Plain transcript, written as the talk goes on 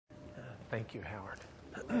Thank you, Howard.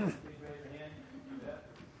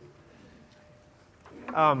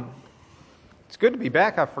 It's good to be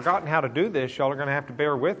back. I've forgotten how to do this. Y'all are going to have to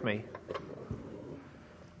bear with me.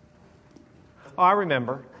 Oh, I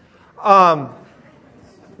remember. I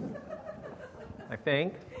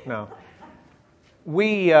think. No.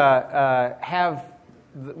 We're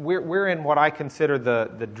in what I consider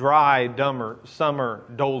the dry, summer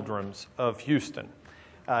doldrums of Houston.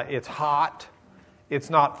 It's hot. It's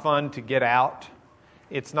not fun to get out.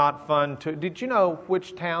 It's not fun to... Did you know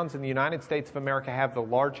which towns in the United States of America have the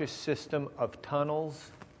largest system of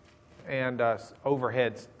tunnels and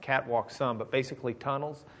overheads, catwalks some, but basically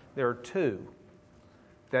tunnels? There are two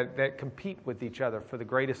that compete with each other for the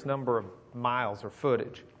greatest number of miles or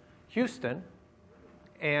footage. Houston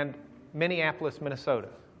and Minneapolis, Minnesota.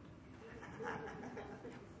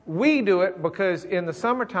 We do it because in the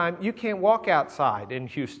summertime, you can't walk outside in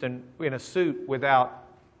Houston in a suit without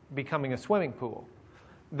becoming a swimming pool.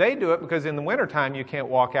 They do it because in the wintertime, you can't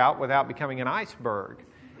walk out without becoming an iceberg.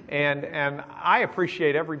 And I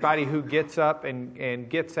appreciate everybody who gets up and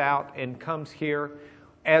gets out and comes here.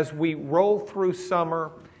 As we roll through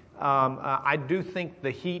summer, I do think the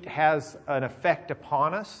heat has an effect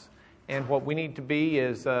upon us. And what we need to be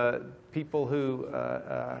is people who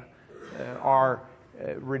are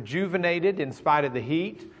rejuvenated in spite of the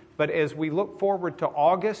heat. But as we look forward to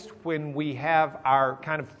August, when we have our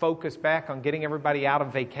kind of focus back on getting everybody out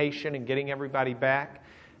of vacation and getting everybody back,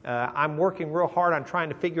 I'm working real hard on trying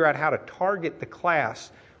to figure out how to target the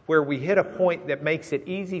class where we hit a point that makes it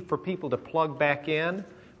easy for people to plug back in.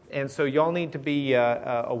 And so y'all need to be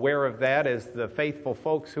aware of that as the faithful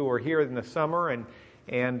folks who are here in the summer.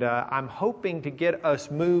 And I'm hoping to get us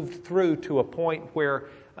moved through to a point where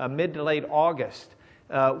mid to late August,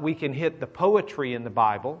 we can hit the poetry in the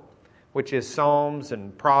Bible, which is Psalms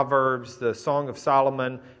and Proverbs, the Song of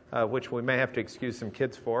Solomon, which we may have to excuse some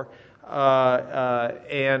kids for. Did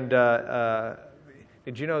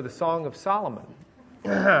you know the Song of Solomon?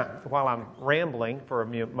 While I'm rambling for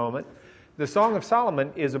a moment, the Song of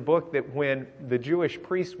Solomon is a book that when the Jewish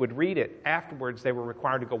priests would read it, afterwards they were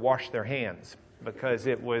required to go wash their hands because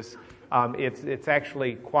it was, it's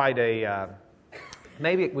actually quite a...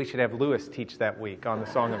 Maybe we should have Lewis teach that week on the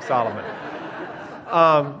Song of Solomon.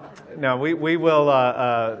 No, we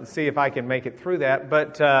will see if I can make it through that.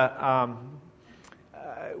 But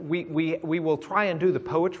we will try and do the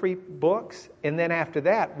poetry books. And then after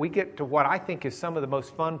that, we get to what I think is some of the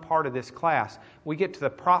most fun part of this class. We get to the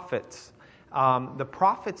prophets. The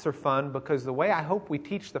prophets are fun because the way I hope we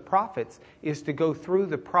teach the prophets is to go through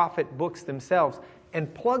the prophet books themselves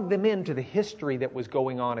and plug them into the history that was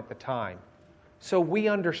going on at the time. So we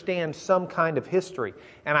understand some kind of history.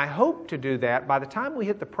 And I hope to do that. By the time we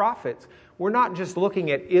hit the prophets, we're not just looking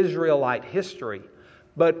at Israelite history,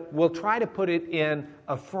 but we'll try to put it in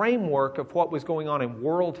a framework of what was going on in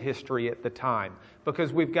world history at the time.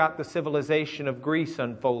 Because we've got the civilization of Greece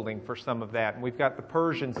unfolding for some of that, and we've got the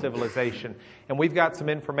Persian civilization, and we've got some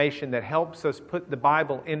information that helps us put the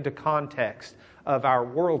Bible into context of our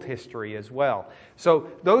world history as well. So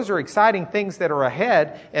those are exciting things that are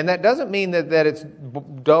ahead, and that doesn't mean that it's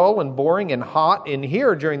dull and boring and hot in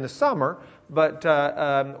here during the summer, but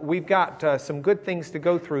we've got some good things to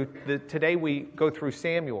go through. Today we go through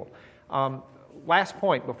Samuel. Last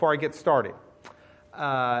point before I get started.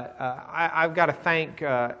 I've got to thank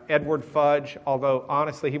Edward Fudge, although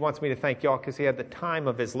honestly he wants me to thank y'all because he had the time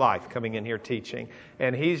of his life coming in here teaching,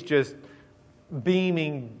 and he's just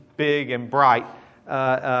beaming big and bright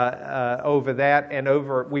over that and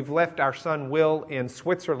over. We've left our son Will in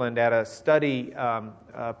Switzerland at a study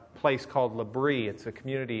place called L'Abri. It's a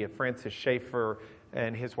community of Francis Schaeffer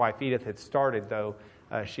and his wife Edith had started, though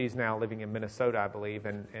she's now living in Minnesota, I believe,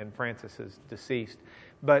 and Francis is deceased.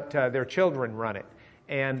 But their children run it.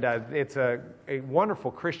 And it's a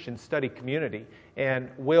wonderful Christian study community. And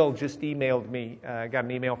Will just emailed me, got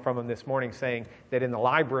an email from him this morning saying that in the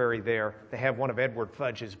library there, they have one of Edward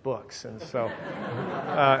Fudge's books. And so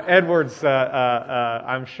Edward's,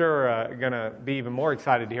 I'm sure, going to be even more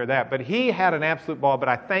excited to hear that. But he had an absolute ball, but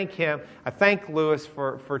I thank him. I thank Lewis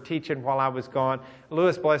for teaching while I was gone.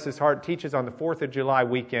 Lewis, bless his heart, teaches on the 4th of July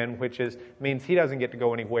weekend, which means he doesn't get to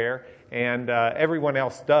go anywhere. And everyone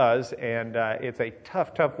else does, and it's a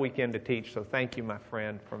tough weekend to teach. So thank you, my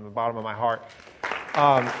friend, from the bottom of my heart.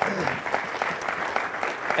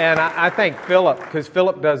 And I thank Philip, because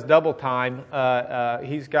Philip does double time.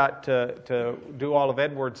 He's got to do all of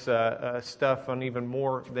Edward's stuff and even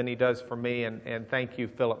more than he does for me. And thank you,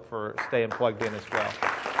 Philip, for staying plugged in as well.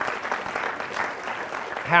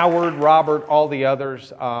 Howard, Robert, all the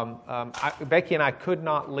others. Becky and I could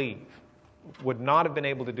not leave would not have been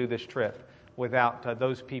able to do this trip without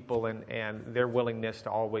those people and their willingness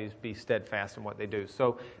to always be steadfast in what they do.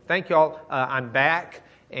 So thank you all. I'm back,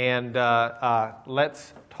 and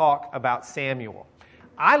let's talk about Samuel.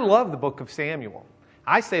 I love the book of Samuel.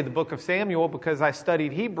 I say the book of Samuel because I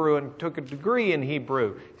studied Hebrew and took a degree in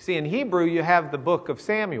Hebrew. See, in Hebrew you have the book of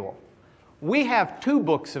Samuel. We have two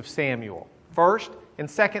books of Samuel, 1st and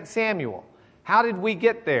 2nd Samuel. How did we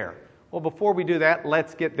get there? Well, before we do that,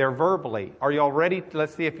 let's get there verbally. Are you all ready?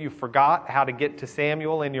 Let's see if you forgot how to get to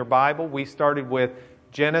Samuel in your Bible. We started with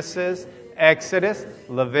Genesis, Exodus,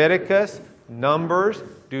 Leviticus, Numbers,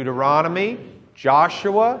 Deuteronomy,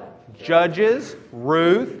 Joshua, Judges,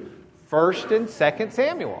 Ruth, 1st and 2nd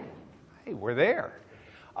Samuel. Hey, we're there.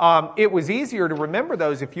 It was easier to remember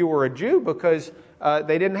those if you were a Jew because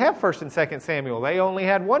they didn't have 1st and 2nd Samuel. They only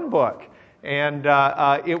had one book. And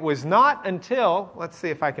it was not until, let's see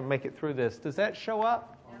if I can make it through this. Does that show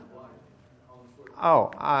up?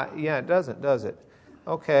 Oh, yeah, it doesn't, does it?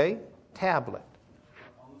 Okay, tablet.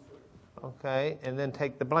 Okay, and then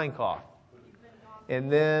take the blank off.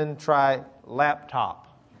 And then try laptop.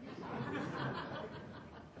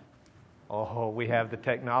 Oh, we have the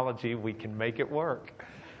technology. We can make it work.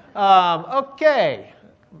 Okay,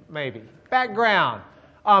 maybe. Background.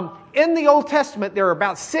 In the Old Testament, there are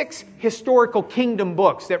about 6 historical kingdom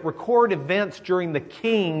books that record events during the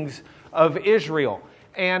kings of Israel.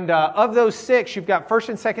 And of those 6, you've got 1st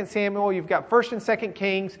and 2nd Samuel, you've got 1st and 2nd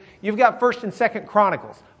Kings, you've got 1st and 2nd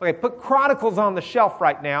Chronicles. Okay, put Chronicles on the shelf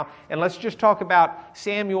right now, and let's just talk about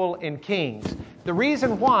Samuel and Kings. The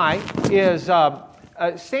reason why is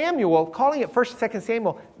Samuel, calling it 1st and 2nd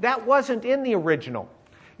Samuel, that wasn't in the original.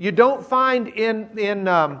 You don't find in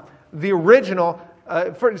the original...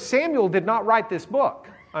 Samuel did not write this book,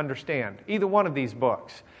 understand, either one of these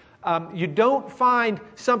books. You don't find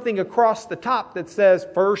something across the top that says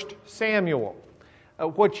 1st Samuel.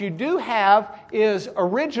 What you do have is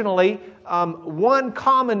originally one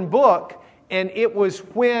common book, and it was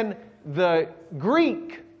when the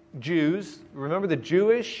Greek Jews, remember the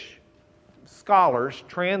Jewish scholars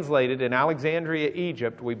translated in Alexandria,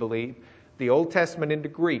 Egypt, we believe, the Old Testament into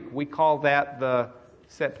Greek. We call that the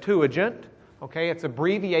Septuagint. Okay, it's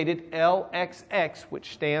abbreviated LXX,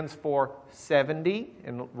 which stands for 70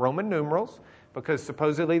 in Roman numerals, because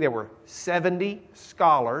supposedly there were 70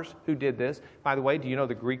 scholars who did this. By the way, do you know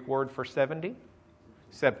the Greek word for 70?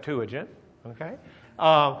 Septuagint. Okay,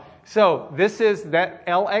 so this is that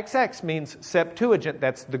LXX means Septuagint.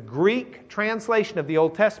 That's the Greek translation of the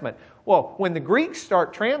Old Testament. Well, when the Greeks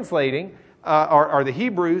start translating, or the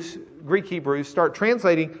Hebrews, Greek Hebrews, start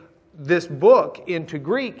translating this book into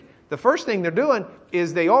Greek, the first thing they're doing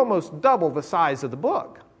is they almost double the size of the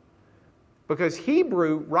book. Because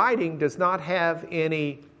Hebrew writing does not have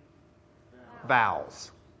any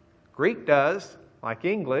vowels. Greek does, like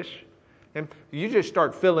English. And you just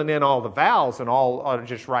start filling in all the vowels and all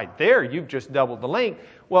just right there, you've just doubled the length.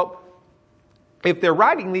 Well, if they're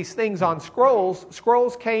writing these things on scrolls,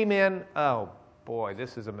 scrolls came in, oh boy,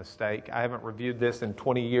 this is a mistake. I haven't reviewed this in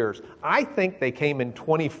 20 years. I think they came in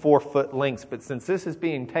 24-foot lengths, but since this is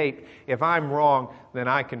being taped, if I'm wrong, then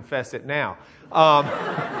I confess it now.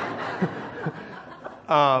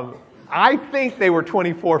 I think they were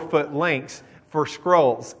 24-foot lengths for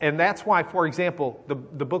scrolls, and that's why, for example,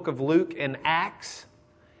 the book of Luke and Acts,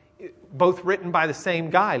 both written by the same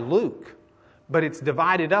guy, Luke, but it's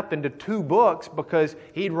divided up into 2 books because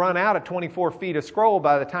he'd run out of 24 feet of scroll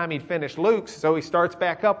by the time he'd finished Luke's, so he starts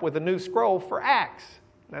back up with a new scroll for Acts.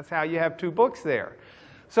 That's how you have 2 books there.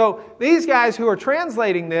 So these guys who are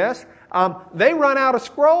translating this, they run out of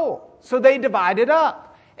scroll, so they divide it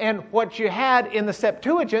up. And what you had in the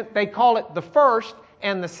Septuagint, they call it the 1st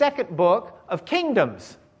and the 2nd book of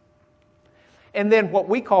Kingdoms. And then what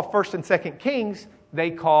we call 1st and 2nd Kings, they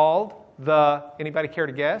called anybody care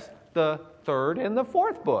to guess? The 3rd and the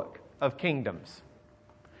 4th book of Kingdoms.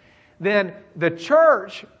 Then the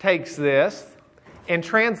church takes this and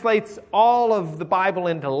translates all of the Bible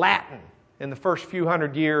into Latin in the first few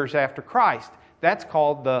hundred years after Christ. That's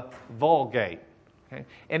called the Vulgate. Okay?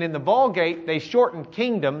 And in the Vulgate, they shortened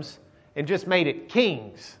Kingdoms and just made it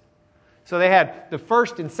Kings. So they had the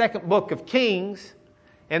 1st and 2nd book of Kings,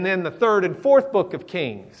 and then the 3rd and 4th book of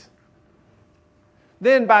Kings.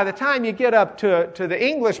 Then by the time you get up to the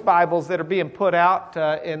English Bibles that are being put out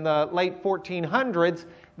in the late 1400s,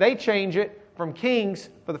 they change it from Kings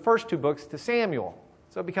for the first 2 books to Samuel.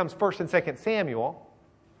 So it becomes 1st and 2nd Samuel.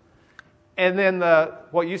 And then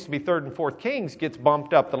what used to be 3rd and 4th Kings gets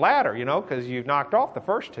bumped up the ladder, because you've knocked off the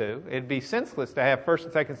first 2. It'd be senseless to have 1st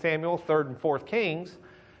and 2nd Samuel, 3rd and 4th Kings.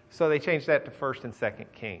 So they changed that to 1st and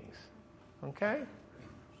 2nd Kings. Okay?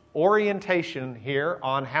 orientation here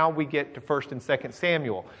on how we get to 1st and 2nd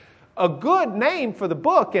Samuel. A good name for the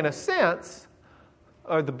book, in a sense,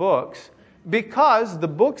 or the books, because the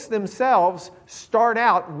books themselves start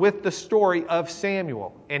out with the story of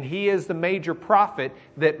Samuel. And he is the major prophet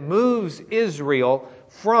that moves Israel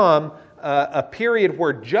from a period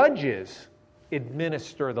where judges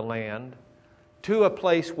administer the land to a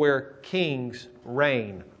place where kings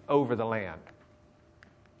reign over the land.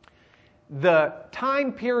 The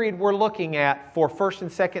time period we're looking at for 1st and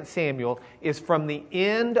 2nd Samuel is from the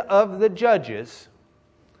end of the Judges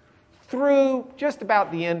through just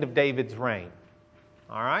about the end of David's reign.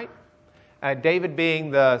 All right? David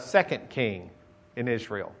being the second king in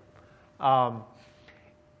Israel.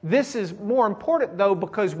 This is more important, though,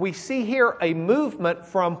 because we see here a movement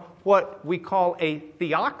from what we call a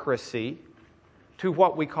theocracy to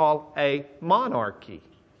what we call a monarchy.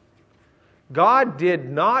 God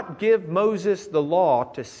did not give Moses the law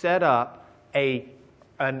to set up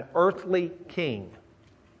an earthly king.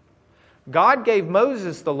 God gave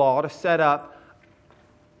Moses the law to set up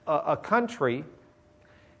a country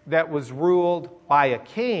that was ruled by a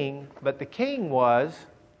king, but the king was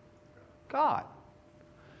God.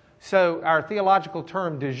 So our theological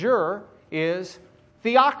term du jour is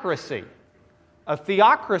theocracy. A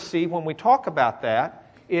theocracy, when we talk about that,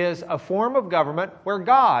 is a form of government where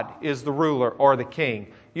God is the ruler or the king.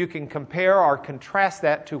 You can compare or contrast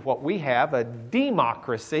that to what we have, a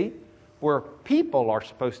democracy, where people are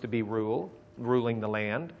supposed to be ruling the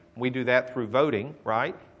land. We do that through voting,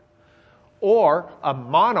 right? Or a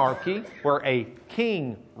monarchy, where a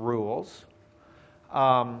king rules.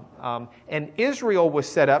 And Israel was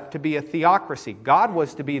set up to be a theocracy. God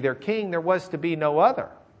was to be their king. There was to be no other.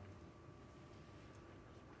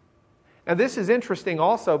 Now, this is interesting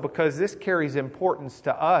also because this carries importance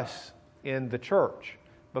to us in the church,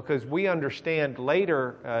 because we understand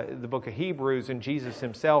later the book of Hebrews and Jesus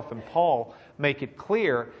himself and Paul make it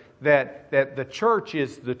clear that the church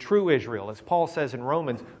is the true Israel. As Paul says in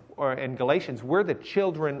Romans or in Galatians, we're the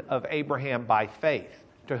children of Abraham by faith,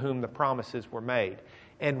 to whom the promises were made.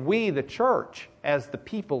 And we, the church, as the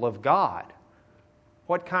people of God,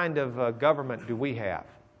 what kind of government do we have?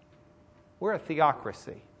 We're a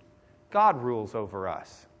theocracy. God rules over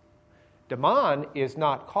us. Damon is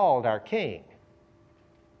not called our king.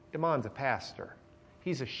 Damon's a pastor.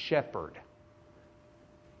 He's a shepherd.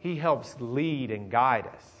 He helps lead and guide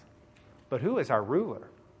us. But who is our ruler?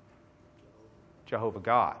 Jehovah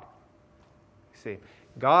God. See,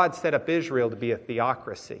 God set up Israel to be a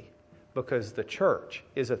theocracy because the church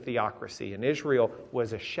is a theocracy, and Israel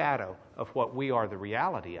was a shadow of what we are the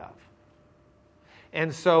reality of.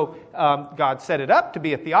 And so God set it up to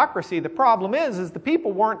be a theocracy. The problem is the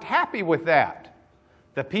people weren't happy with that.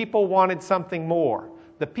 The people wanted something more.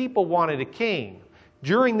 The people wanted a king.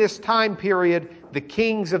 During this time period, the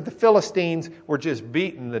kings of the Philistines were just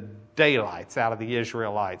beating the daylights out of the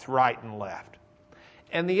Israelites right and left.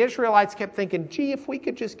 And the Israelites kept thinking, gee, if we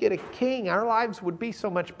could just get a king, our lives would be so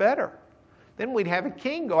much better. Then we'd have a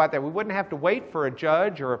king go out there. We wouldn't have to wait for a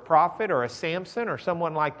judge or a prophet or a Samson or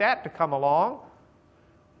someone like that to come along.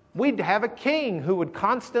 We'd have a king who would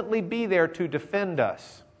constantly be there to defend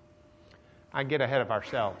us. I get ahead of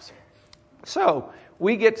ourselves. So,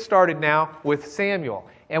 we get started now with Samuel.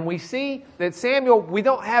 And we see that Samuel, we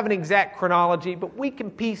don't have an exact chronology, but we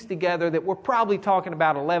can piece together that we're probably talking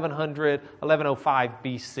about 1100, 1105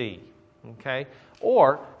 BC. Okay?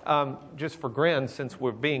 Or, just for grins, since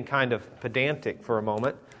we're being kind of pedantic for a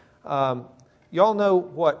moment, y'all know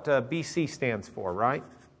what BC stands for, right?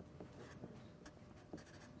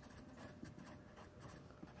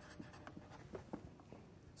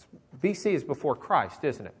 BC is before Christ,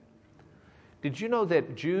 isn't it? Did you know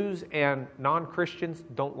that Jews and non-Christians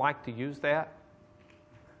don't like to use that?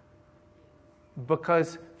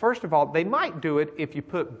 Because, first of all, they might do it if you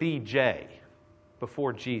put BJ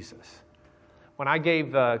before Jesus. When I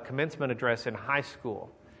gave the commencement address in high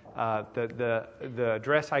school, the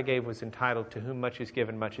address I gave was entitled, "To Whom Much is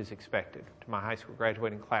Given, Much is Expected," to my high school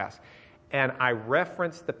graduating class. And I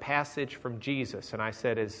referenced the passage from Jesus, and I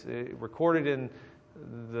said, as recorded in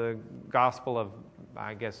the Gospel of,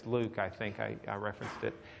 I guess, Luke, I think I referenced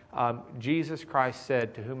it. Jesus Christ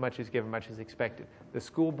said, "To whom much is given, much is expected." The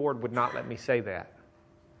school board would not let me say that.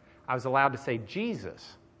 I was allowed to say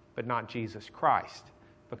Jesus, but not Jesus Christ,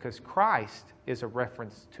 because Christ is a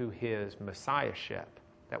reference to his messiahship.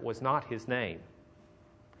 That was not his name.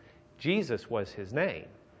 Jesus was his name.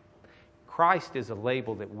 Christ is a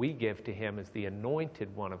label that we give to him as the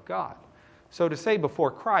anointed one of God. So to say before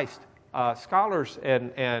Christ, scholars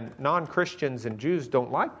and non-Christians and Jews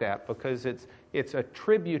don't like that because It's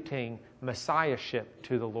attributing messiahship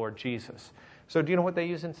to the Lord Jesus. So do you know what they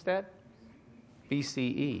use instead?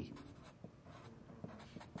 BCE.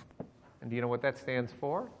 And do you know what that stands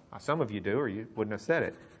for? Some of you do, or you wouldn't have said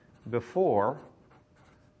it. Before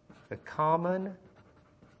the common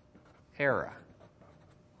era.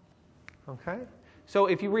 Okay? So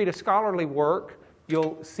if you read a scholarly work,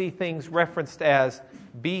 you'll see things referenced as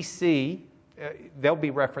BC. They'll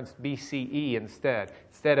be referenced BCE instead.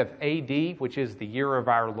 Instead of AD, which is the year of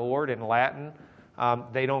our Lord in Latin,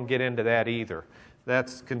 they don't get into that either.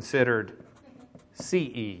 That's considered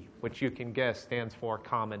CE, which you can guess stands for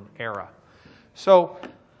Common Era. So,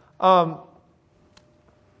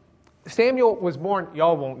 Samuel was born,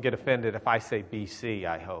 y'all won't get offended if I say BC,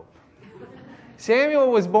 I hope.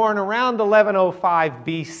 Samuel was born around 1105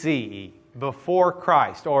 BCE, before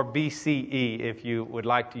Christ, or BCE if you would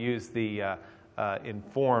like to use the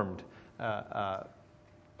informed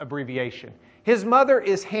abbreviation. His mother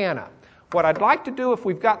is Hannah. What I'd like to do if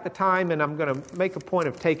we've got the time, and I'm going to make a point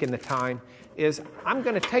of taking the time, is I'm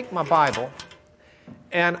going to take my Bible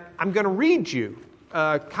and I'm going to read you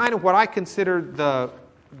kind of what I consider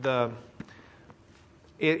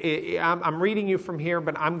I'm reading you from here,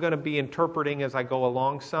 but I'm going to be interpreting as I go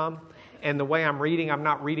along some. And the way I'm reading, I'm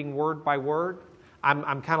not reading word by word.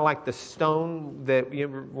 I'm kind of like the stone that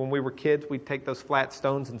when we were kids, we'd take those flat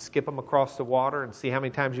stones and skip them across the water and see how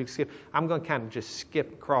many times you can skip. I'm going to kind of just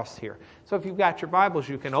skip across here. So if you've got your Bibles,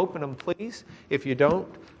 you can open them, please. If you don't,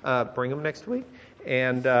 bring them next week.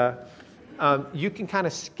 And you can kind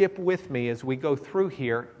of skip with me as we go through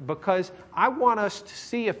here, because I want us to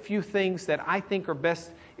see a few things that I think are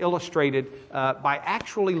best illustrated by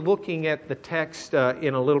actually looking at the text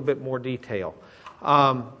in a little bit more detail.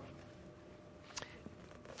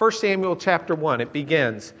 1 Samuel chapter 1, it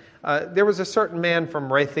begins. There was a certain man from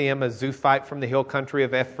Rathaim, a Zuphite from the hill country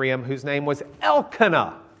of Ephraim, whose name was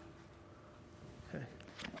Elkanah.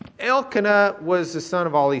 Elkanah was the son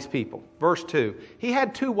of all these people. Verse 2, he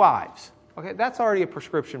had 2 wives. Okay, that's already a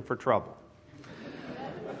prescription for trouble.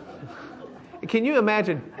 Can you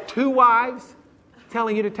imagine 2 wives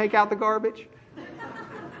telling you to take out the garbage?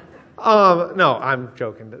 No, I'm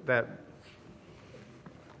joking. That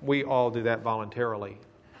we all do that voluntarily.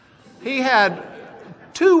 He had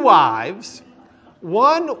 2 wives.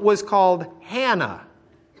 One was called Hannah,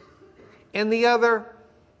 and the other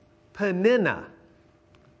Peninnah.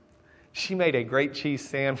 She made a great cheese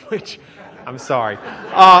sandwich. I'm sorry.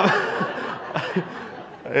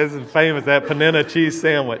 This is famous, that Peninnah cheese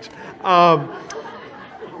sandwich.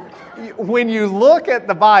 When you look at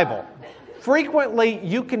the Bible, frequently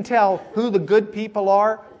you can tell who the good people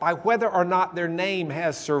are by whether or not their name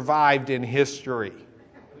has survived in history.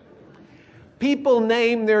 People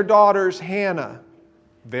name their daughters Hannah.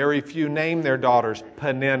 Very few name their daughters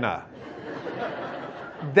Peninnah.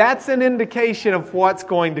 That's an indication of what's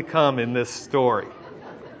going to come in this story.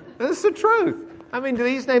 This is the truth. I mean,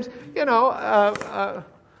 these names,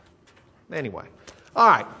 anyway. All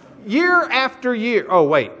right. Year after year. Oh,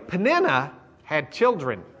 wait. Peninnah had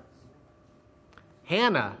children.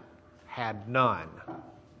 Hannah had none.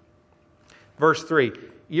 Verse 3.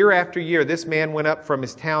 Year after year, this man went up from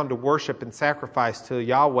his town to worship and sacrifice to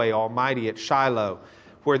Yahweh Almighty at Shiloh,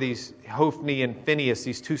 where these Hophni and Phinehas,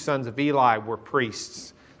 these 2 sons of Eli, were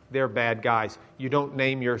priests. They're bad guys. You don't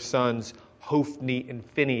name your sons Hophni and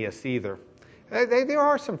Phinehas either. There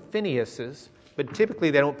are some Phinehas's, but typically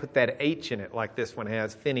they don't put that H in it like this one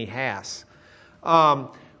has, Phinehas.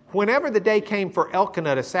 Whenever the day came for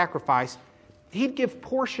Elkanah to sacrifice, he'd give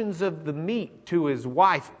portions of the meat to his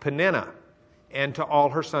wife Peninnah and to all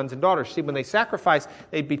her sons and daughters. See, when they sacrificed,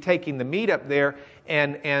 they'd be taking the meat up there,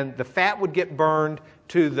 and the fat would get burned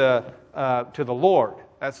to the Lord.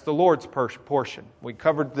 That's the Lord's portion. We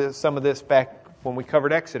covered some of this back when we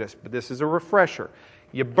covered Exodus, but this is a refresher.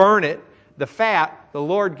 You burn it, the fat the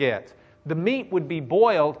Lord gets. The meat would be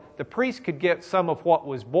boiled. The priest could get some of what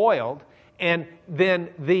was boiled, and then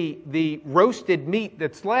the roasted meat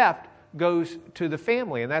that's left goes to the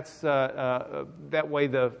family, and that's that way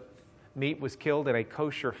the meat was killed in a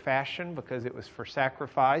kosher fashion because it was for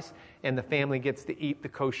sacrifice, and the family gets to eat the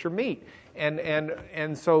kosher meat.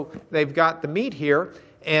 And so they've got the meat here,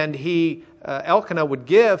 and Elkanah would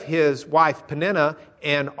give his wife Peninnah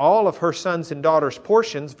and all of her sons and daughters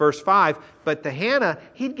portions, verse 5, but to Hannah,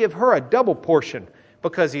 he'd give her a double portion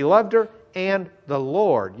because he loved her, and the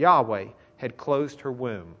Lord, Yahweh, had closed her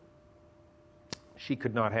womb. She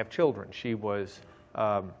could not have children. She was,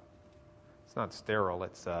 it's not sterile,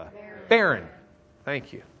 it's barren.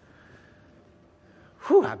 Thank you.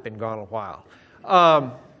 Whew, I've been gone a while.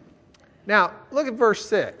 Now, look at verse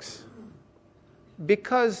 6.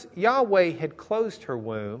 because Yahweh had closed her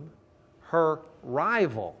womb, her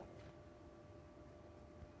rival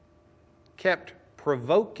kept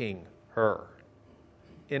provoking her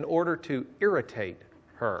in order to irritate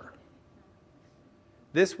her.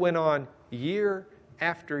 This went on year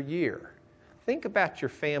after year. Think about your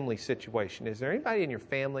family situation. Is there anybody in your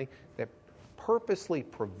family that purposely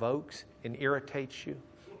provokes and irritates you?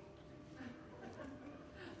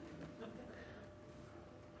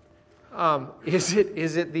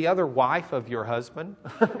 Is it the other wife of your husband?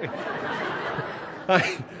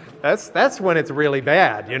 That's when it's really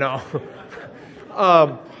bad, you know.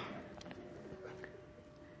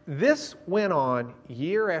 This went on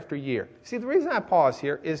year after year. See, the reason I pause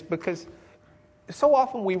here is because so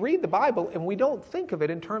often we read the Bible and we don't think of it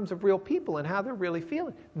in terms of real people and how they're really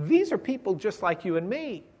feeling. These are people just like you and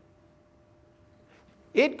me.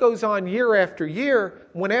 It goes on year after year.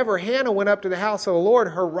 Whenever Hannah went up to the house of the Lord,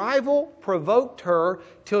 her rival provoked her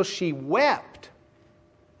till she wept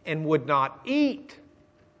and would not eat.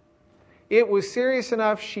 It was serious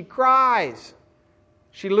enough, she cries.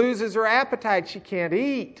 She loses her appetite. She can't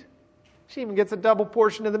eat. She even gets a double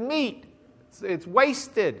portion of the meat. It's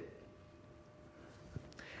wasted.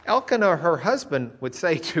 Elkanah, her husband, would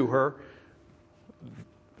say to her,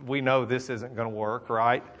 we know this isn't going to work,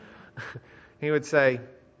 right? He would say,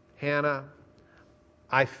 Hannah,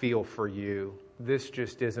 I feel for you. This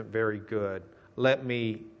just isn't very good.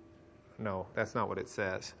 No, that's not what it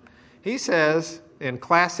says. He says, in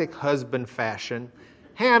classic husband fashion,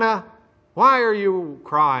 Hannah, why are you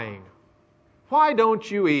crying? Why don't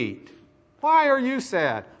you eat? Why are you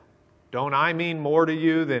sad? Don't I mean more to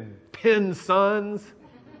you than 10 sons?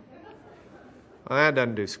 Well, that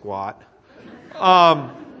doesn't do squat.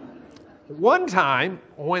 One time,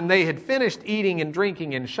 when they had finished eating and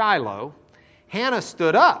drinking in Shiloh, Hannah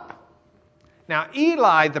stood up. Now,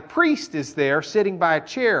 Eli, the priest, is there sitting on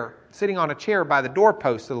a chair by the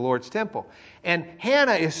doorpost of the Lord's temple. And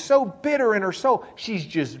Hannah is so bitter in her soul, she's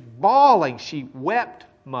just bawling. She wept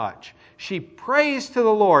much. She prays to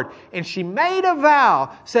the Lord, and she made a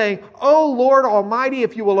vow, saying, O Lord Almighty,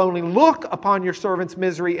 if you will only look upon your servant's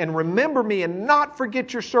misery and remember me and not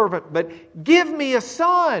forget your servant, but give me a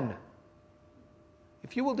son.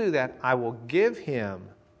 If you will do that, I will give him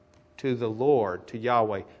to the Lord, to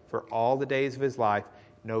Yahweh, for all the days of his life.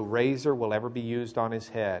 No razor will ever be used on his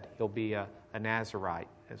head. He'll be a Nazirite,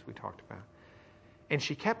 as we talked about. And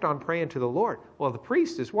she kept on praying to the Lord. Well, the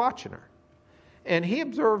priest is watching her. And he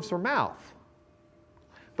observes her mouth.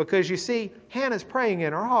 Because you see, Hannah's praying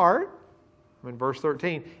in her heart, in verse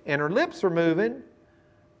 13, and her lips are moving,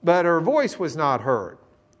 but her voice was not heard.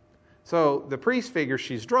 So the priest figures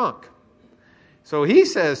she's drunk. So he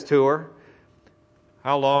says to her,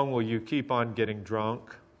 how long will you keep on getting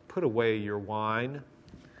drunk? Put away your wine.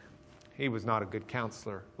 He was not a good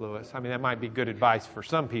counselor, Lewis. I mean, that might be good advice for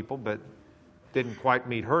some people, but didn't quite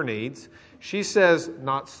meet her needs. She says,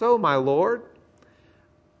 not so, my Lord.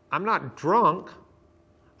 I'm not drunk.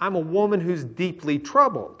 I'm a woman who's deeply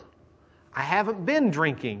troubled. I haven't been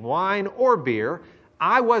drinking wine or beer.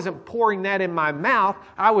 I wasn't pouring that in my mouth.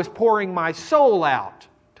 I was pouring my soul out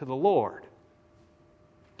to the Lord.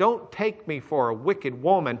 Don't take me for a wicked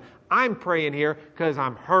woman. I'm praying here because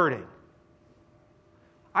I'm hurting.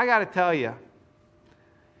 I got to tell you,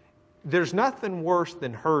 there's nothing worse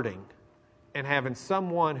than hurting and having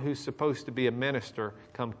someone who's supposed to be a minister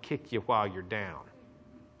come kick you while you're down.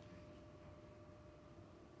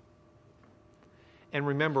 And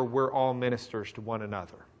remember, we're all ministers to one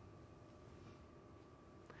another.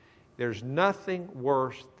 There's nothing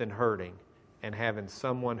worse than hurting and having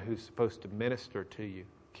someone who's supposed to minister to you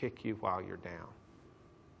kick you while you're down.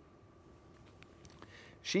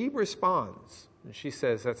 She responds, and she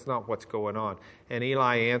says, that's not what's going on. And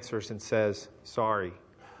Eli answers and says, sorry.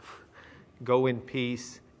 Go in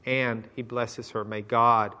peace. And he blesses her. May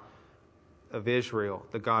God of Israel,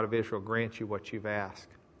 the God of Israel, grant you what you've asked.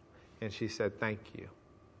 And she said, thank you.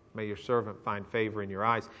 May your servant find favor in your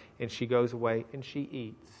eyes. And she goes away and she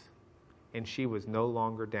eats. And she was no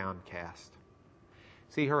longer downcast.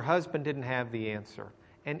 See, her husband didn't have the answer.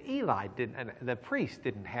 And Eli didn't, and the priest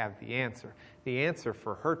didn't have the answer. The answer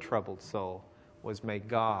for her troubled soul was, may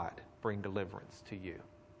God bring deliverance to you.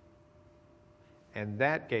 And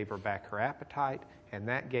that gave her back her appetite, and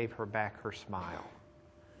that gave her back her smile.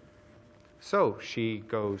 So she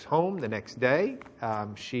goes home the next day.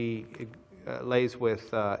 She lays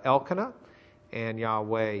with Elkanah, and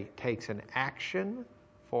Yahweh takes an action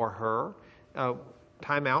for her.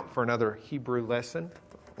 Time out for another Hebrew lesson.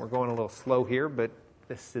 We're going a little slow here, but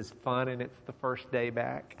this is fun, and it's the first day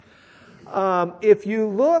back. If you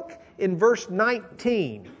look in verse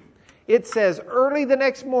 19, It says, early the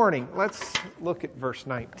next morning. Let's look at verse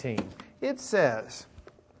 19. It says,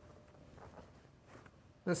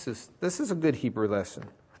 this is a good Hebrew lesson.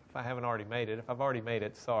 If I haven't already made it. If I've already made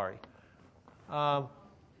it, sorry. Early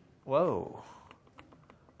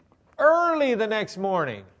the next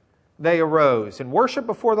morning, they arose and worshiped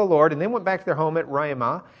before the Lord, and then went back to their home at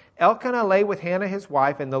Ramah. Elkanah lay with Hannah his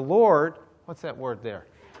wife, and the Lord, what's that word there?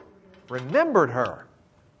 Remembered her.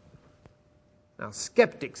 Now,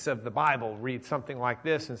 skeptics of the Bible read something like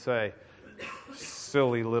this and say,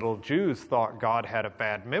 silly little Jews thought God had a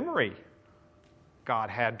bad memory. God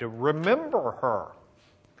had to remember her.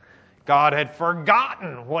 God had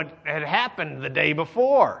forgotten what had happened the day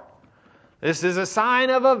before. This is a sign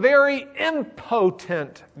of a very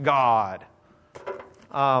impotent God.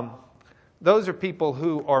 Those are people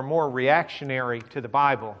who are more reactionary to the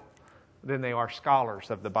Bible than they are scholars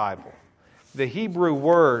of the Bible. The Hebrew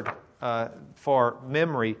word for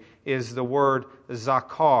memory is the word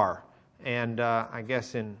zakar. And I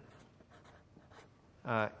guess in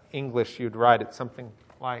English you'd write it something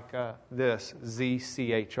like this,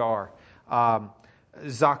 Z-C-H-R.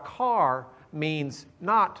 Zakar means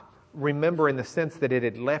not remember in the sense that it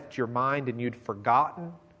had left your mind and you'd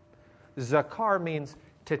forgotten. Zakar means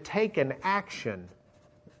to take an action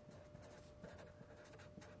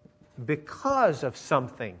because of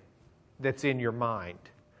something that's in your mind,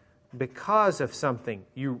 because of something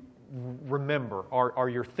you remember or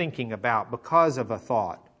you're thinking about, because of a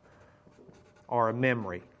thought or a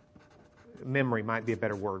memory. Memory might be a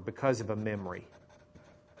better word, because of a memory.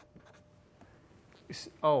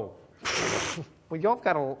 Oh, well, y'all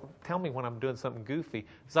got to tell me when I'm doing something goofy.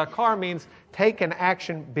 Zakar means take an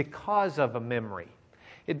action because of a memory.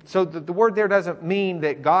 So the word there doesn't mean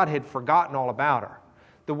that God had forgotten all about her.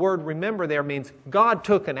 The word remember there means God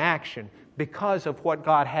took an action because of what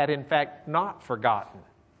God had in fact not forgotten,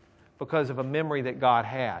 because of a memory that God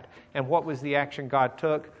had. And what was the action God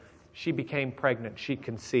took? She became pregnant. She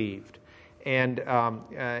conceived. And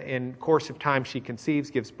in course of time she conceives,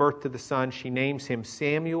 gives birth to the son. She names him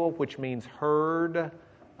Samuel, which means heard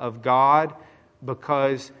of God,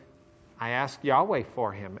 because I asked Yahweh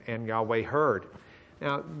for him, and Yahweh heard.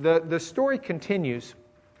 Now, the story continues,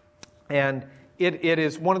 and it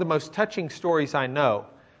is one of the most touching stories I know.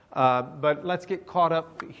 But let's get caught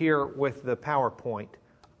up here with the PowerPoint.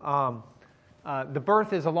 The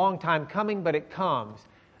birth is a long time coming, but it comes.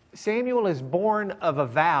 Samuel is born of a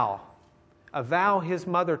vow his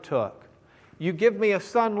mother took. You give me a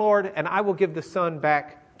son, Lord, and I will give the son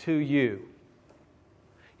back to you.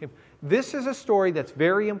 This is a story that's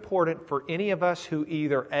very important for any of us who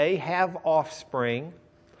either A, have offspring,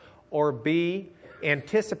 or B,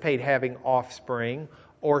 anticipate having offspring,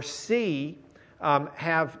 or C,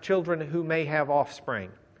 have children who may have offspring.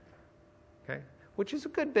 Okay? Which is a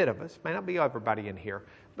good bit of us. May not be everybody in here.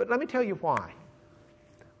 But let me tell you why.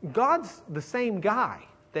 God's the same guy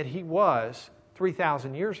that He was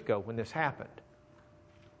 3,000 years ago when this happened.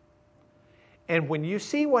 And when you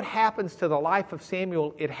see what happens to the life of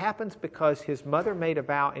Samuel, it happens because his mother made a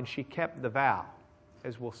vow and she kept the vow,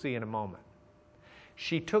 as we'll see in a moment.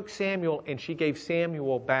 She took Samuel and she gave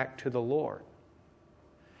Samuel back to the Lord.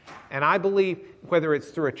 And I believe whether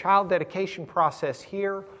it's through a child dedication process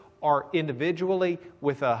here or individually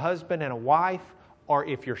with a husband and a wife, or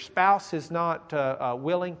if your spouse is not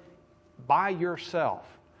willing, by yourself,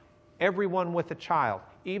 everyone with a child,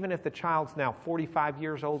 even if the child's now 45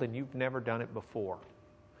 years old and you've never done it before,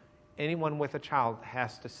 anyone with a child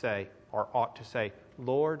has to say, or ought to say,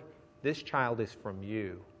 Lord, this child is from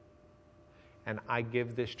you, and I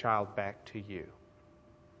give this child back to you.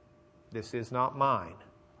 This is not mine.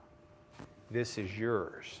 This is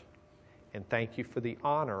yours. And thank you for the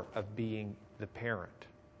honor of being the parent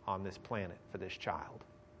on this planet for this child.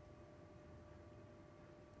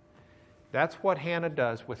 That's what Hannah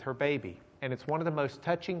does with her baby. And it's one of the most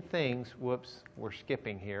touching things. Whoops, we're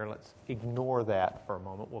skipping here. Let's ignore that for a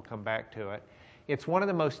moment. We'll come back to it. It's one of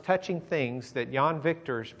the most touching things that Jan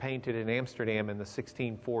Victors painted in Amsterdam in the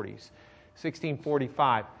 1640s,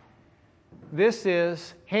 1645. This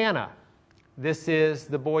is Hannah. This is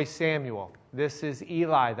the boy Samuel. This is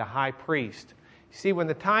Eli, the high priest. See, when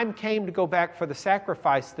the time came to go back for the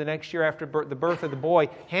sacrifice the next year after the birth of the boy,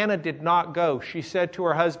 Hannah did not go. She said to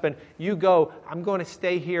her husband, you go, I'm going to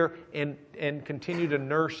stay here and continue to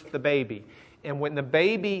nurse the baby. And when the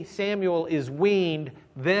baby Samuel is weaned,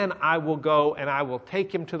 then I will go and I will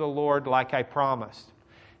take him to the Lord like I promised.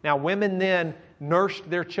 Now, women then nursed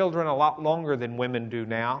their children a lot longer than women do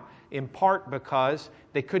now, in part because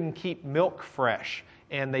they couldn't keep milk fresh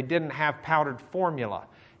and they didn't have powdered formula.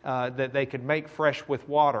 that they could make fresh with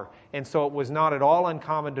water. And so it was not at all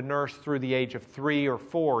uncommon to nurse through the age of 3 or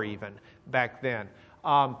 4 even back then.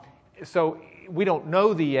 So we don't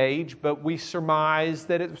know the age, but we surmise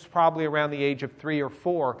that it was probably around the age of 3 or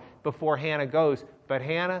 4 before Hannah goes. But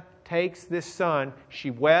Hannah takes this son she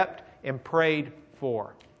wept and prayed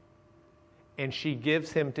for, and she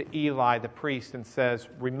gives him to Eli the priest and says,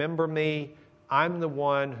 remember me, I'm the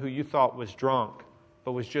one who you thought was drunk,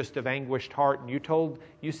 but was just of anguished heart. And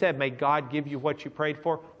you said, may God give you what you prayed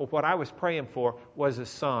for. Well, what I was praying for was a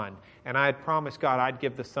son. And I had promised God I'd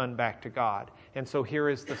give the son back to God. And so here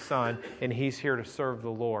is the son, and he's here to serve the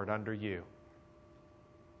Lord under you.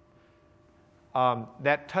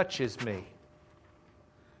 That touches me.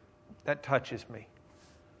 That touches me.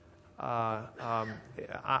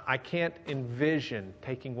 I can't envision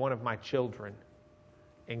taking one of my children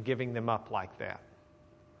and giving them up like that.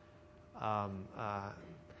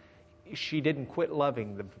 She didn't quit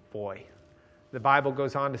loving the boy. The Bible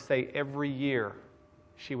goes on to say every year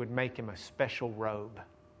she would make him a special robe.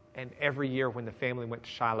 And every year when the family went to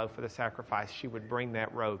Shiloh for the sacrifice, she would bring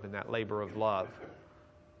that robe and that labor of love.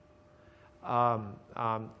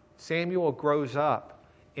 Samuel grows up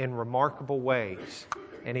in remarkable ways,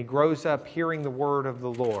 and he grows up hearing the word of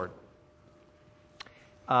the Lord.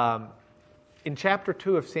 In chapter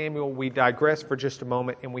 2 of Samuel, we digress for just a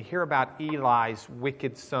moment, and we hear about Eli's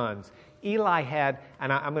wicked sons. Eli had,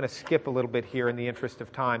 and I'm going to skip a little bit here in the interest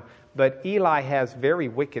of time, but Eli has very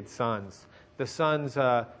wicked sons. The sons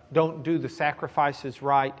don't do the sacrifices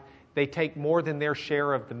right. They take more than their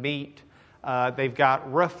share of the meat. They've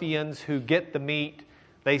got ruffians who get the meat.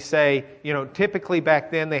 They say, typically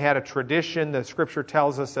back then they had a tradition, the scripture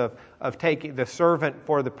tells us, of taking, the servant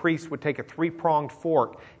for the priest would take a 3-pronged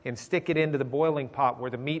fork and stick it into the boiling pot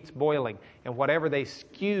where the meat's boiling. And whatever they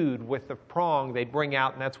skewed with the prong, they'd bring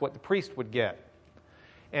out, and that's what the priest would get.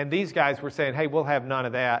 And these guys were saying, hey, we'll have none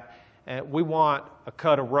of that. We want a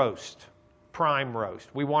cut of roast, prime roast.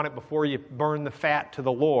 We want it before you burn the fat to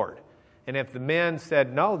the Lord. And if the men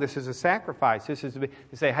said, no, this is a sacrifice, they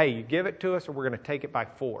say, hey, you give it to us or we're going to take it by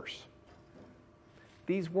force.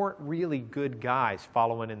 These weren't really good guys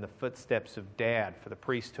following in the footsteps of Dad for the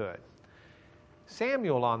priesthood.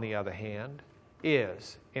 Samuel, on the other hand,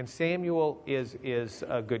 is. And Samuel is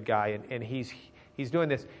a good guy, and he's doing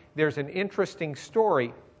this. There's an interesting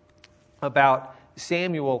story about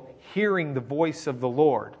Samuel hearing the voice of the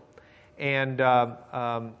Lord. And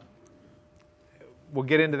we'll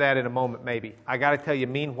get into that in a moment, maybe. I got to tell you,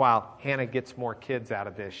 meanwhile, Hannah gets more kids out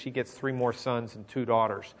of this. She gets 3 more sons and 2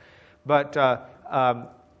 daughters. But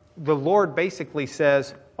the Lord basically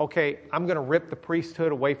says, okay, I'm going to rip the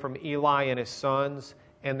priesthood away from Eli and his sons,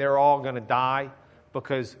 and they're all going to die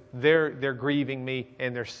because they're grieving me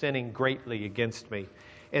and they're sinning greatly against me.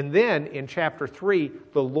 And then in chapter 3,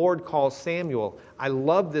 the Lord calls Samuel. I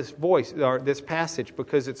love this this passage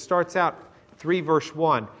because it starts out 3 verse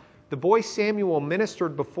 1. The boy Samuel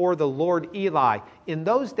ministered before the Lord Eli. In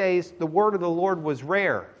those days, the word of the Lord was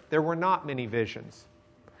rare. There were not many visions.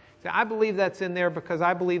 See, I believe that's in there because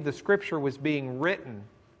I believe the Scripture was being written,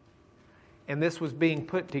 and this was being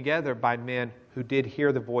put together by men who did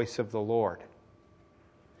hear the voice of the Lord.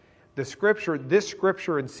 This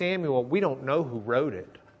Scripture in Samuel, we don't know who wrote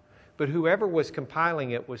it, but whoever was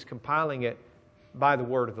compiling it by the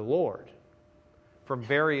word of the Lord, from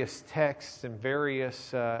various texts and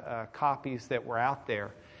various copies that were out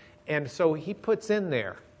there. And so he puts in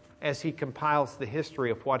there, as he compiles the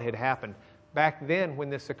history of what had happened. Back then, when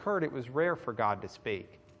this occurred, it was rare for God to speak.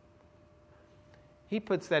 He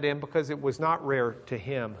puts that in because it was not rare to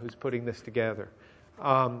him who's putting this together.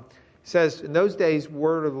 Says, in those days,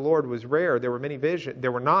 word of the Lord was rare. There were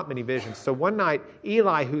not many visions. So one night,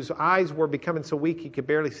 Eli, whose eyes were becoming so weak he could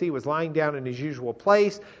barely see, was lying down in his usual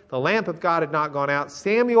place. The lamp of God had not gone out.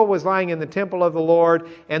 Samuel was lying in the temple of the Lord,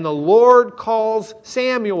 and the Lord calls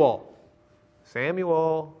Samuel.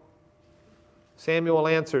 Samuel. Samuel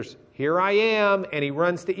answers, here I am. And he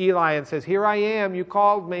runs to Eli and says, here I am, you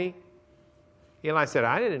called me. Eli said,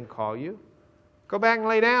 I didn't call you. Go back and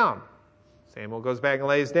lay down. Samuel goes back and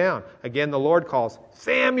lays down. Again, the Lord calls,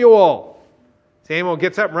 Samuel. Samuel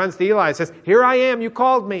gets up, runs to Eli and says, here I am, you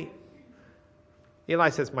called me. Eli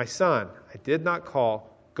says, my son, I did not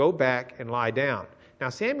call. Go back and lie down. Now,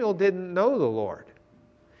 Samuel didn't know the Lord,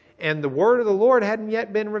 and the word of the Lord hadn't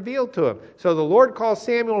yet been revealed to him. So the Lord calls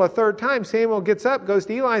Samuel a 3rd time. Samuel gets up, goes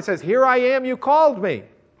to Eli and says, here I am, you called me.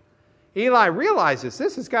 Eli realizes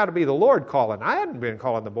this has got to be the Lord calling. I hadn't been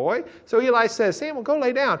calling the boy. So Eli says, Samuel, go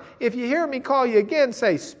lay down. If you hear me call you again,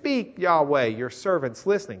 say, speak, Yahweh, your servant's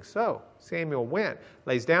listening. So Samuel went,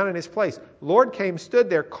 lays down in his place. Lord came, stood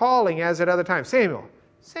there, calling as at other times, Samuel,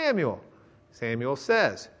 Samuel. Samuel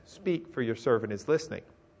says, speak, for your servant is listening.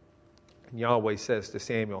 And Yahweh says to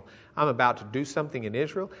Samuel, I'm about to do something in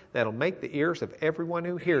Israel that'll make the ears of everyone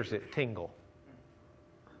who hears it tingle.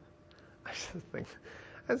 I just think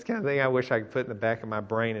that's the kind of thing I wish I could put in the back of my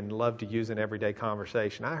brain and love to use in everyday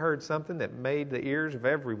conversation. I heard something that made the ears of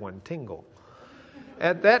everyone tingle.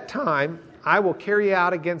 At that time, I will carry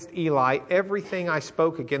out against Eli everything I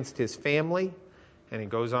spoke against his family. And he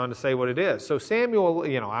goes on to say what it is. So Samuel,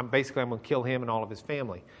 I'm going to kill him and all of his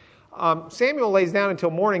family. Samuel lays down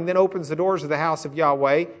until morning, then opens the doors of the house of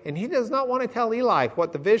Yahweh, and he does not want to tell Eli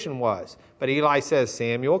what the vision was. But Eli says,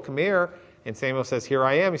 Samuel, come here. And Samuel says, here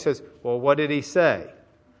I am. He says, well, what did he say?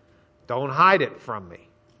 Don't hide it from me.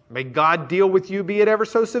 May God deal with you, be it ever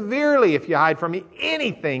so severely, if you hide from me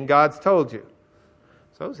anything God's told you.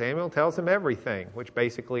 So Samuel tells him everything, which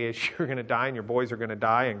basically is you're going to die and your boys are going to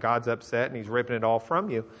die and God's upset and he's ripping it all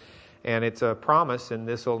from you. And it's a promise and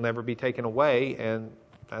this will never be taken away, and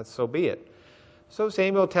that's so be it. So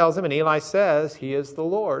Samuel tells him, and Eli says, he is the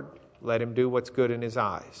Lord. Let him do what's good in his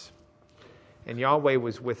eyes. And Yahweh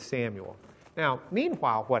was with Samuel. Now,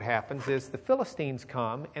 meanwhile, what happens is the Philistines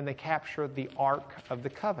come and they capture the Ark of the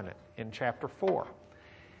Covenant in chapter 4.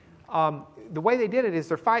 The way they did it is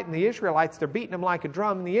they're fighting the Israelites, they're beating them like a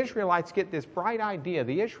drum, and the Israelites get this bright idea.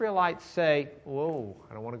 The Israelites say, whoa,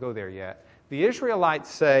 I don't want to go there yet. The Israelites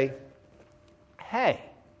say, hey,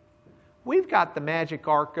 we've got the magic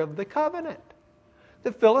Ark of the Covenant.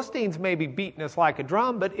 The Philistines may be beating us like a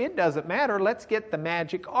drum, but it doesn't matter. Let's get the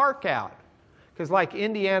magic Ark out. Because like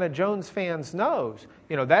Indiana Jones fans knows,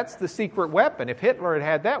 that's the secret weapon. If Hitler had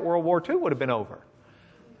had that, World War II would have been over.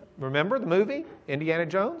 Remember the movie, Indiana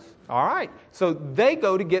Jones? All right. So they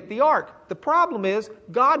go to get the ark. The problem is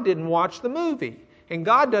God didn't watch the movie. And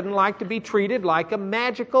God doesn't like to be treated like a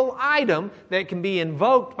magical item that can be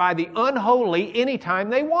invoked by the unholy anytime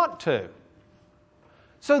they want to.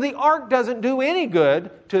 So the ark doesn't do any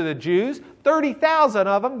good to the Jews. 30,000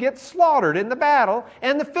 of them get slaughtered in the battle,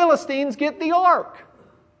 and the Philistines get the ark.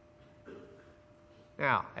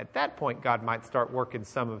 Now, at that point, God might start working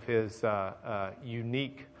some of his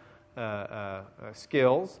unique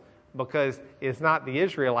skills, because it's not the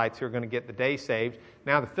Israelites who are going to get the day saved.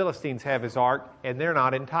 Now the Philistines have his ark, and they're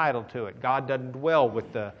not entitled to it. God doesn't dwell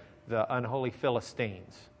with the unholy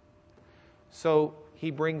Philistines. So he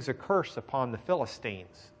brings a curse upon the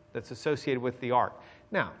Philistines that's associated with the ark.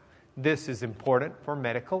 Now, this is important for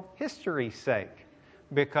medical history's sake,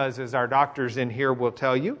 because as our doctors in here will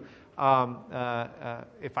tell you,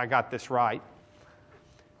 if I got this right,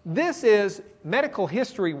 this is, medical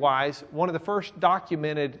history-wise, one of the first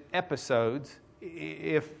documented episodes,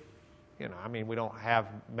 we don't have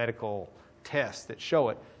medical tests that show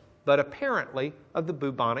it, but apparently of the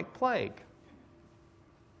bubonic plague.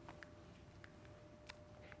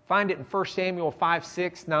 Find it in 1 Samuel 5,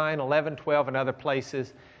 6, 9, 11, 12, and other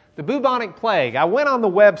places. The bubonic plague. I went on the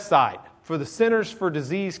website for the Centers for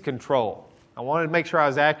Disease Control. I wanted to make sure I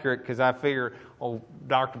was accurate because I figured,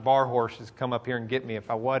 Dr. Barhorse has come up here and get me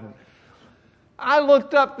if I wasn't. I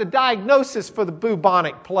looked up the diagnosis for the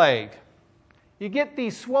bubonic plague. You get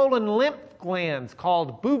these swollen lymph glands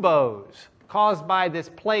called buboes caused by this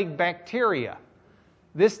plague bacteria.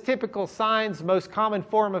 This typical sign's most common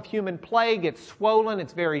form of human plague. It's swollen,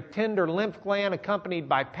 it's very tender lymph gland accompanied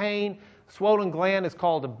by pain. Swollen gland is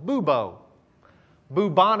called a bubo.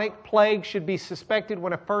 Bubonic plague should be suspected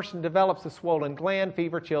when a person develops a swollen gland,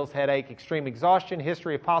 fever, chills, headache, extreme exhaustion,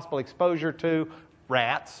 history of possible exposure to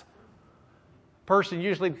rats. Person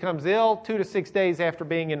usually becomes ill 2 to 6 days after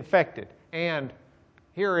being infected. And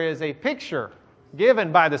here is a picture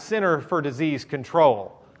given by the Center for Disease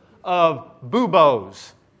Control of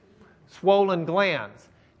buboes, swollen glands.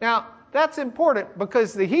 Now, that's important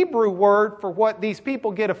because the Hebrew word for what these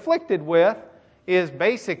people get afflicted with is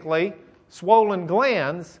basically swollen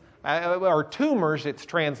glands, or tumors it's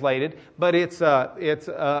translated, but it's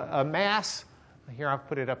a mass. Here, I've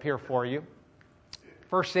put it up here for you.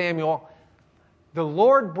 1 Samuel, the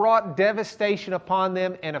Lord brought devastation upon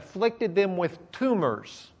them and afflicted them with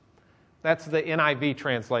tumors. That's the NIV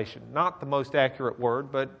translation. Not the most accurate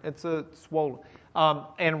word, but it's a swollen.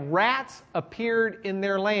 And rats appeared in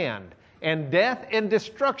their land, and death and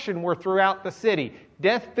destruction were throughout the city.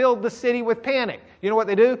 Death filled the city with panic. You know what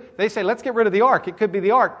they do? They say, let's get rid of the ark. It could be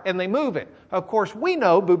the ark, and they move it. Of course, we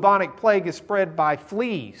know bubonic plague is spread by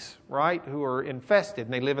fleas, right, who are infested,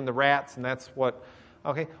 and they live in the rats, and that's what...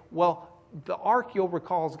 Okay, well, the ark, you'll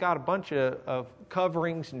recall, has got a bunch of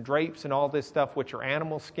coverings and drapes and all this stuff, which are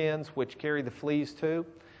animal skins, which carry the fleas too.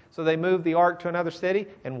 So they move the ark to another city,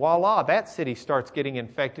 and voila, that city starts getting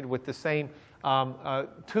infected with the same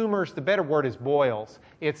tumors. The better word is boils.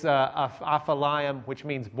 It's aphalium, which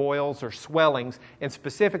means boils or swellings, and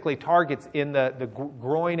specifically targets in the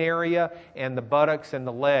groin area and the buttocks and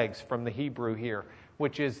the legs from the Hebrew here,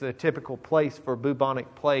 which is the typical place for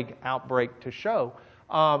bubonic plague outbreak to show.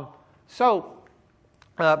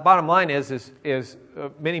 Bottom line is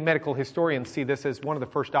many medical historians see this as one of the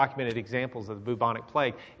first documented examples of the bubonic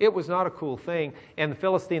plague. It was not a cool thing, and the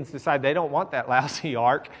Philistines decide they don't want that lousy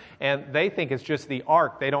ark, and they think it's just the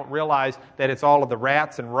ark. They don't realize that it's all of the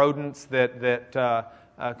rats and rodents that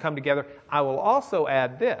come together. I will also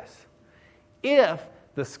add this. If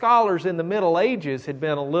the scholars in the Middle Ages had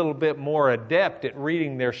been a little bit more adept at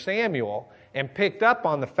reading their Samuel and picked up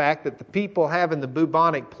on the fact that the people having the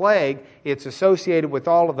bubonic plague, it's associated with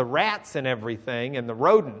all of the rats and everything and the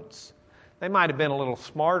rodents, they might have been a little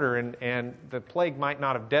smarter, and the plague might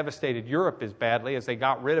not have devastated Europe as badly as they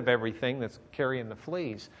got rid of everything that's carrying the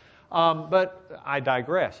fleas. But I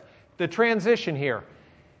digress. The transition here.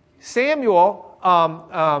 Samuel,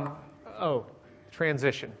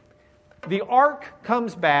 transition. The ark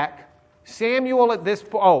comes back. Samuel at this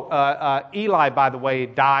point, Eli, by the way,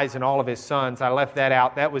 dies and all of his sons. I left that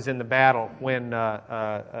out. That was in the battle when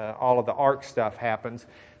all of the ark stuff happens.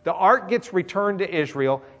 The ark gets returned to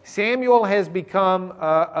Israel. Samuel has become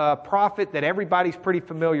a prophet that everybody's pretty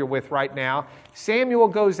familiar with right now. Samuel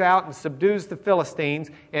goes out and subdues the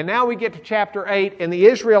Philistines. And now we get to chapter 8, and the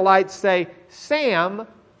Israelites say, Sam,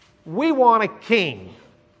 we want a king.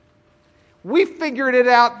 We figured it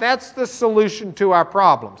out. That's the solution to our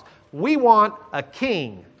problems. We want a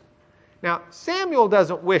king. Now, Samuel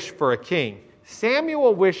doesn't wish for a king.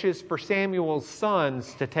 Samuel wishes for Samuel's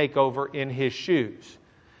sons to take over in his shoes.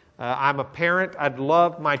 I'm a parent. I'd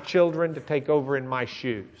love my children to take over in my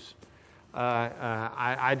shoes.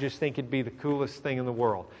 I just think it'd be the coolest thing in the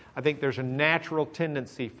world. I think there's a natural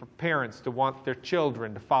tendency for parents to want their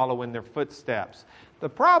children to follow in their footsteps. The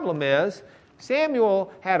problem is,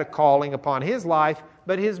 Samuel had a calling upon his life,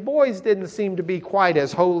 but his boys didn't seem to be quite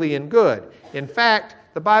as holy and good. In fact,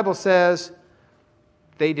 the Bible says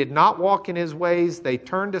they did not walk in his ways. They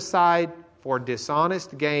turned aside for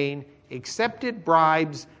dishonest gain, accepted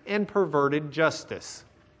bribes, and perverted justice.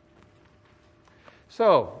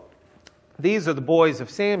 So, these are the boys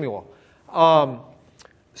of Samuel.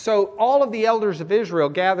 So all of the elders of Israel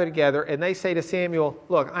gather together, and they say to Samuel,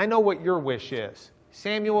 look, I know what your wish is.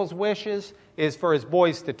 Samuel's wishes is for his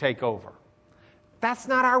boys to take over. That's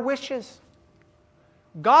not our wishes.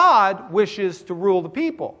 God wishes to rule the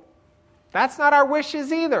people. That's not our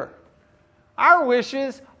wishes either. Our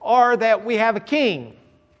wishes are that we have a king.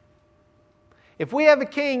 If we have a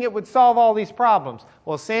king, it would solve all these problems.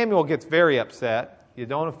 Well, Samuel gets very upset. You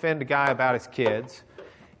don't offend a guy about his kids.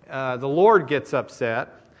 The Lord gets upset.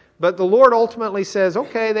 But the Lord ultimately says,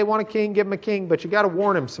 okay, they want a king, give him a king, but you got to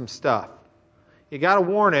warn him some stuff. You got to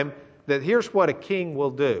warn him that here's what a king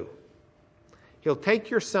will do. He'll take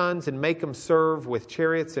your sons and make them serve with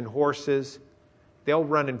chariots and horses. They'll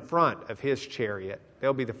run in front of his chariot.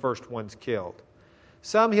 They'll be the first ones killed.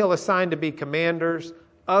 Some he'll assign to be commanders.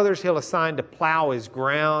 Others he'll assign to plow his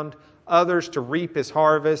ground. Others to reap his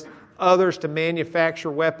harvest. Others to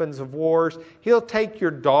manufacture weapons of wars. He'll take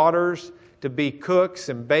your daughters to be cooks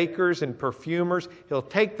and bakers and perfumers. He'll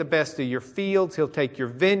take the best of your fields. He'll take your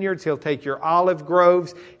vineyards. He'll take your olive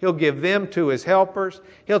groves. He'll give them to his helpers.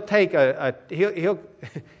 He'll take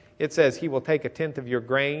it says he will take a tenth of your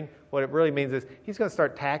grain. What it really means is he's going to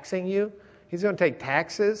start taxing you. He's going to take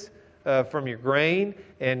taxes from your grain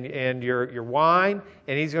and your wine,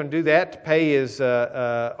 and he's going to do that to pay his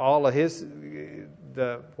all of his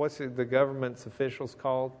what's the government's officials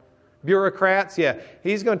called? Bureaucrats, yeah.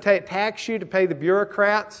 He's going to tax you to pay the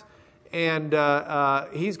bureaucrats, and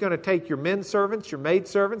he's going to take your men servants, your maid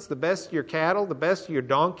servants, the best of your cattle, the best of your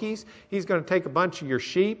donkeys. He's going to take a bunch of your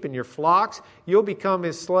sheep and your flocks. You'll become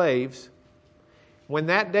his slaves. When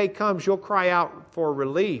that day comes, you'll cry out for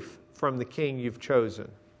relief from the king you've chosen.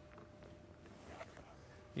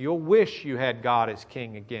 You'll wish you had God as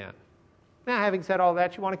king again. Now, having said all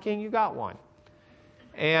that, you want a king, you got one.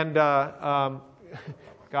 And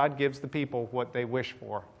God gives the people what they wish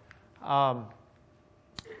for.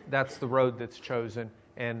 That's the road that's chosen,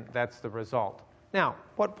 and that's the result. Now,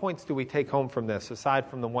 what points do we take home from this, aside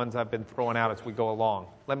from the ones I've been throwing out as we go along?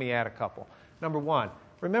 Let me add a couple. Number one,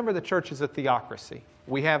 remember the church is a theocracy.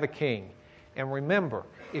 We have a king. And remember,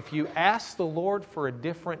 if you ask the Lord for a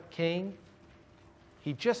different king,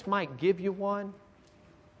 he just might give you one.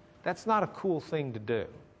 That's not a cool thing to do.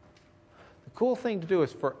 The cool thing to do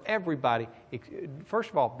is for everybody, first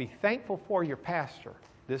of all, be thankful for your pastor.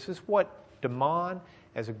 This is what Damon,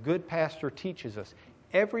 as a good pastor, teaches us.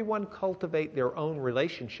 Everyone cultivate their own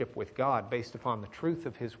relationship with God based upon the truth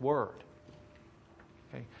of His Word.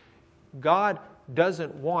 Okay? God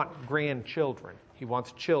doesn't want grandchildren. He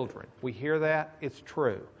wants children. We hear that? It's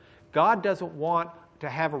true. God doesn't want to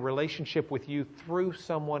have a relationship with you through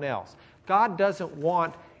someone else. God doesn't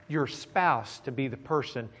want your spouse to be the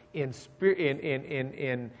person in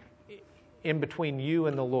between you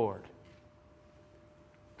and the Lord.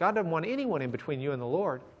 God doesn't want anyone in between you and the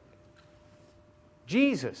Lord.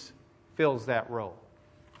 Jesus fills that role,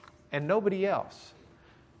 and nobody else.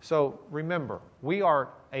 So remember, we are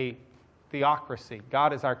a theocracy.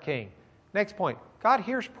 God is our king. Next point, God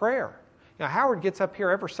hears prayer. Now, Howard gets up here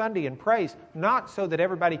every Sunday and prays, not so that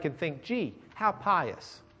everybody can think, gee, how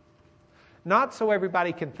pious. Not so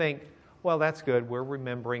everybody can think, well, that's good, we're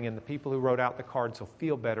remembering, and the people who wrote out the cards will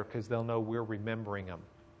feel better because they'll know we're remembering them.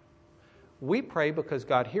 We pray because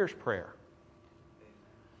God hears prayer.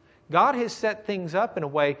 God has set things up in a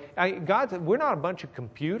way, we're not a bunch of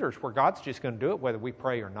computers where God's just going to do it whether we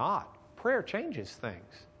pray or not. Prayer changes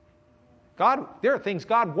things. There are things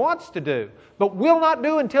God wants to do, but will not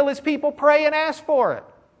do until His people pray and ask for it.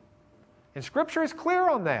 And Scripture is clear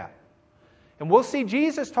on that. And we'll see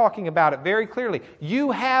Jesus talking about it very clearly.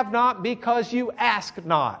 You have not because you ask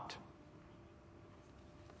not.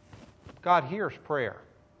 God hears prayer.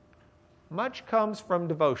 Much comes from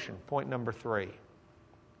devotion, point number 3.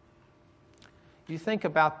 You think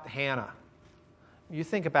about Hannah. You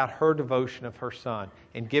think about her devotion of her son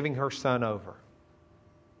and giving her son over.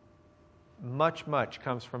 Much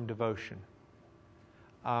comes from devotion.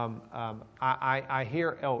 I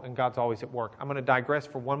hear, and God's always at work. I'm going to digress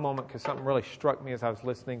for one moment because something really struck me as I was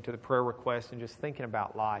listening to the prayer request and just thinking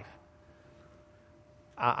about life.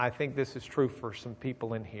 I think this is true for some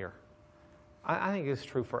people in here. I think it's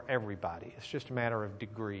true for everybody. It's just a matter of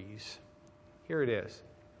degrees. Here it is.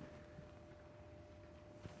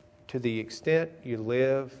 To the extent you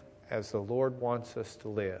live as the Lord wants us to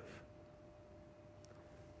live,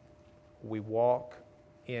 we walk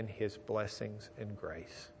in His blessings and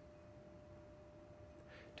grace.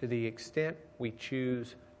 To the extent we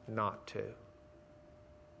choose not to,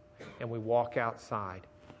 and we walk outside,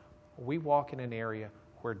 we walk in an area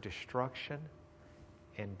where destruction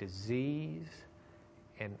and disease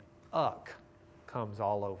and comes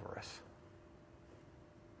all over us.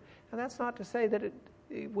 And that's not to say that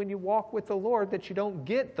when you walk with the Lord that you don't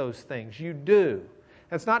get those things. You do.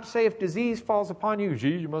 That's not to say if disease falls upon you,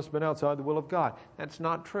 gee, you must have been outside the will of God. That's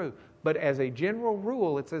not true. But as a general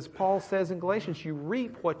rule, it's as Paul says in Galatians, you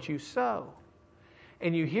reap what you sow.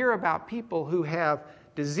 And you hear about people who have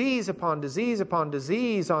disease upon disease upon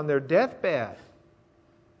disease on their deathbed.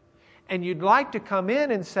 And you'd like to come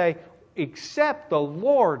in and say, accept the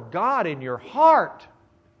Lord God in your heart.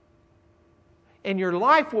 And your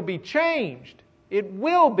life will be changed. It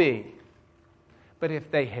will be. But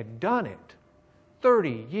if they had done it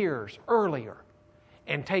 30 years earlier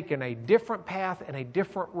and taken a different path and a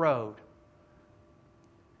different road,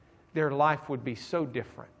 their life would be so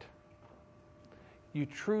different. You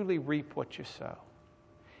truly reap what you sow.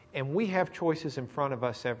 And we have choices in front of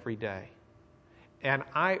us every day. And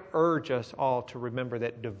I urge us all to remember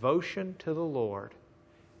that devotion to the Lord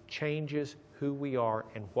changes who we are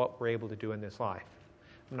and what we're able to do in this life.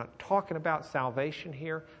 I'm not talking about salvation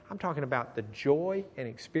here. I'm talking about the joy and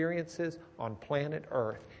experiences on planet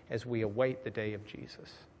Earth as we await the day of Jesus.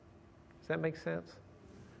 Does that make sense?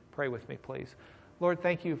 Pray with me, please. Lord,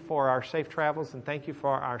 thank you for our safe travels and thank you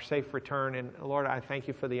for our safe return. And Lord, I thank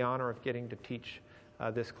you for the honor of getting to teach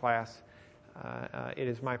this class. It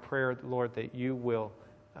is my prayer, Lord, that you will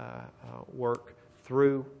work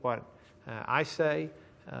through what I say,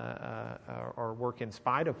 or work in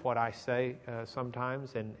spite of what I say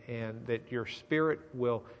sometimes, and that your Spirit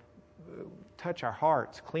will touch our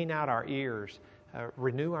hearts, clean out our ears,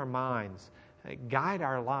 renew our minds, guide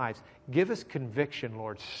our lives. Give us conviction,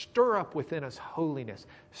 Lord. Stir up within us holiness.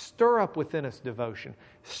 Stir up within us devotion.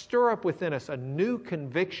 Stir up within us a new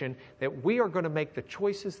conviction that we are going to make the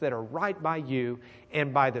choices that are right by you,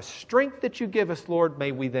 and by the strength that you give us, Lord,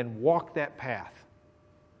 may we then walk that path.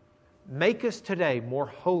 Make us today more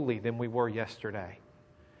holy than we were yesterday.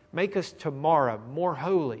 Make us tomorrow more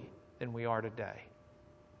holy than we are today.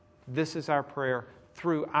 This is our prayer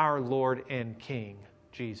through our Lord and King,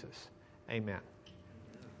 Jesus. Amen.